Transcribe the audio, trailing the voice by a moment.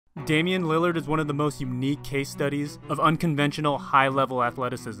Damian Lillard is one of the most unique case studies of unconventional high-level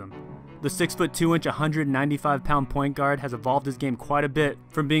athleticism. The 6'2", 195-pound point guard has evolved his game quite a bit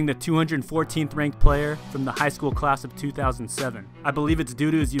from being the 214th ranked player from the high school class of 2007. I believe it's due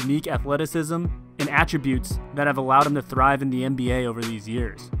to his unique athleticism and attributes that have allowed him to thrive in the NBA over these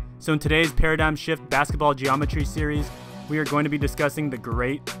years. So in today's Paradigm Shift Basketball Geometry series, we are going to be discussing the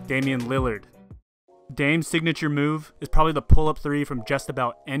great Damian Lillard. Dame's signature move is probably the pull-up three from just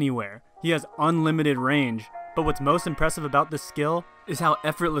about anywhere. He has unlimited range, but what's most impressive about this skill is how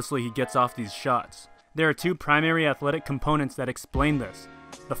effortlessly he gets off these shots. There are two primary athletic components that explain this.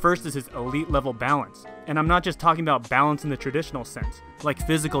 The first is his elite level balance, and I'm not just talking about balance in the traditional sense, like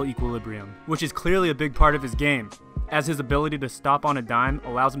physical equilibrium, which is clearly a big part of his game, as his ability to stop on a dime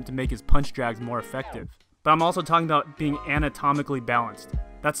allows him to make his punch drags more effective. But I'm also talking about being anatomically balanced.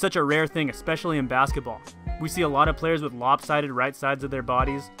 That's such a rare thing, especially in basketball. We see a lot of players with lopsided right sides of their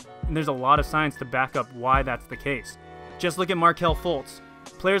bodies, and there's a lot of science to back up why that's the case. Just look at Markelle Fultz.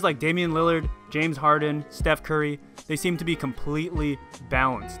 Players like Damian Lillard, James Harden, Steph Curry, they seem to be completely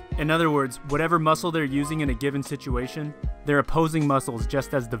balanced. In other words, whatever muscle they're using in a given situation, their opposing muscle is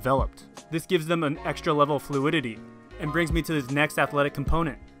just as developed. This gives them an extra level of fluidity, and brings me to this next athletic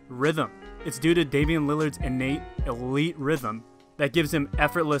component, rhythm. It's due to Damian Lillard's innate, elite rhythm that gives him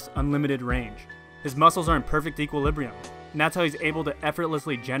effortless, unlimited range. His muscles are in perfect equilibrium, and that's how he's able to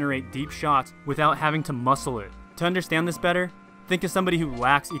effortlessly generate deep shots without having to muscle it. To understand this better, think of somebody who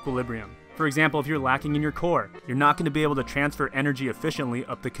lacks equilibrium. For example, if you're lacking in your core, you're not going to be able to transfer energy efficiently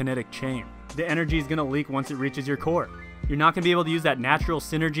up the kinetic chain. The energy is going to leak once it reaches your core. You're not going to be able to use that natural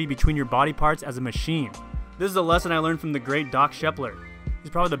synergy between your body parts as a machine. This is a lesson I learned from the great Doc Shepler. He's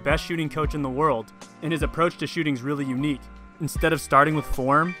probably the best shooting coach in the world, and his approach to shooting is really unique. Instead of starting with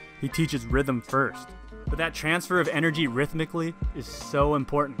form, he teaches rhythm first. But that transfer of energy rhythmically is so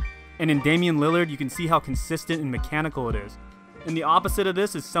important. And in Damian Lillard, you can see how consistent and mechanical it is. And the opposite of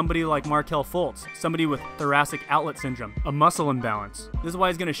this is somebody like Markelle Fultz, somebody with thoracic outlet syndrome, a muscle imbalance. This is why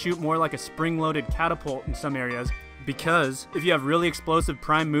he's going to shoot more like a spring-loaded catapult in some areas, because if you have really explosive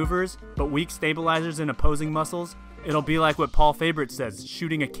prime movers, but weak stabilizers in opposing muscles, it'll be like what Paul Fabrit says,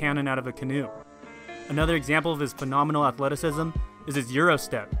 shooting a cannon out of a canoe. Another example of his phenomenal athleticism is his Euro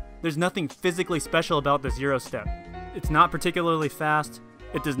step. There's nothing physically special about this Euro step. It's not particularly fast,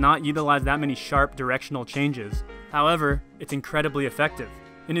 it does not utilize that many sharp directional changes. However, it's incredibly effective.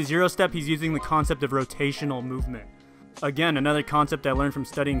 In his Euro step, he's using the concept of rotational movement. Again, another concept I learned from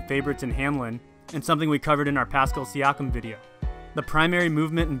studying Fabrits and Hanlon, and something we covered in our Pascal Siakam video. The primary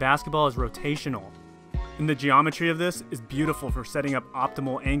movement in basketball is rotational, and the geometry of this is beautiful for setting up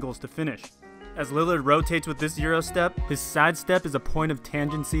optimal angles to finish. As Lillard rotates with this Euro step, his side step is a point of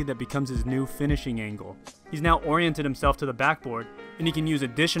tangency that becomes his new finishing angle. He's now oriented himself to the backboard, and he can use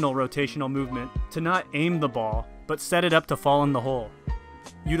additional rotational movement to not aim the ball, but set it up to fall in the hole,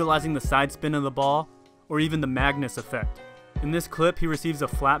 utilizing the side spin of the ball, or even the Magnus effect. In this clip, he receives a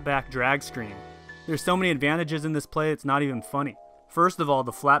flat back drag screen. There's so many advantages in this play, it's not even funny. First of all,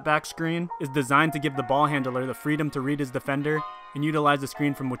 the flat back screen is designed to give the ball handler the freedom to read his defender and utilize the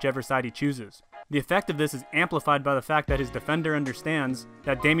screen from whichever side he chooses. The effect of this is amplified by the fact that his defender understands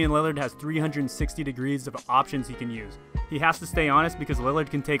that Damian Lillard has 360 degrees of options he can use. He has to stay honest because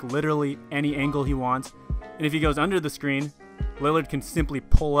Lillard can take literally any angle he wants, and if he goes under the screen, Lillard can simply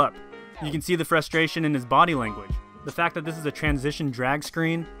pull up. You can see the frustration in his body language. The fact that this is a transition drag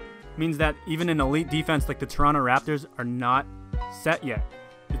screen means that even an elite defense like the Toronto Raptors are not set yet.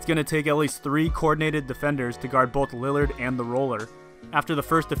 It's going to take at least 3 coordinated defenders to guard both Lillard and the roller after the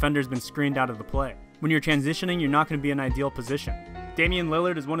first defender's been screened out of the play. When you're transitioning, you're not going to be in an ideal position. Damian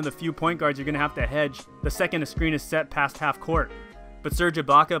Lillard is one of the few point guards you're going to have to hedge the second a screen is set past half court. But Serge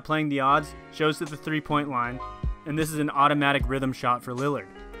Ibaka, playing the odds, shows to the 3-point line, and this is an automatic rhythm shot for Lillard.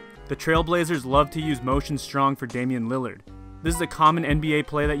 The Trailblazers love to use motion strong for Damian Lillard. This is a common NBA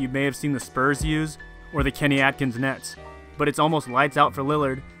play that you may have seen the Spurs use, or the Kenny Atkins Nets. But it's almost lights out for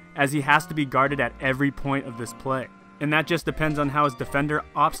Lillard, as he has to be guarded at every point of this play. And that just depends on how his defender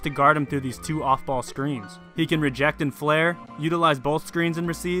opts to guard him through these 2 off-ball screens. He can reject and flare, utilize both screens and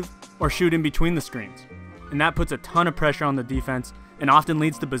receive, or shoot in between the screens. And that puts a ton of pressure on the defense, and often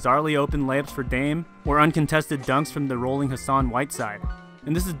leads to bizarrely open layups for Dame, or uncontested dunks from the rolling Hassan Whiteside.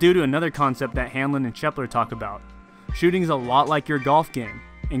 And this is due to another concept that Hanlon and Shepler talk about. Shooting is a lot like your golf game.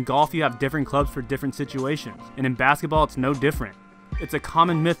 In golf, you have different clubs for different situations, and in basketball, it's no different. It's a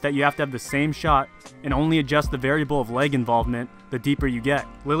common myth that you have to have the same shot and only adjust the variable of leg involvement the deeper you get.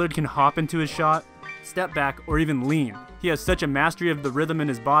 Lillard can hop into his shot, step back, or even lean. He has such a mastery of the rhythm in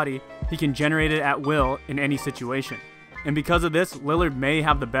his body, he can generate it at will in any situation. And because of this, Lillard may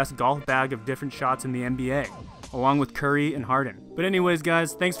have the best golf bag of different shots in the NBA, along with Curry and Harden. But anyways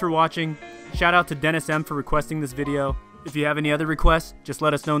guys, thanks for watching. Shout out to Dennis M for requesting this video. If you have any other requests, just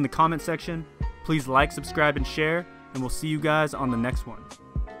let us know in the comment section. Please like, subscribe, and share, and we'll see you guys on the next one.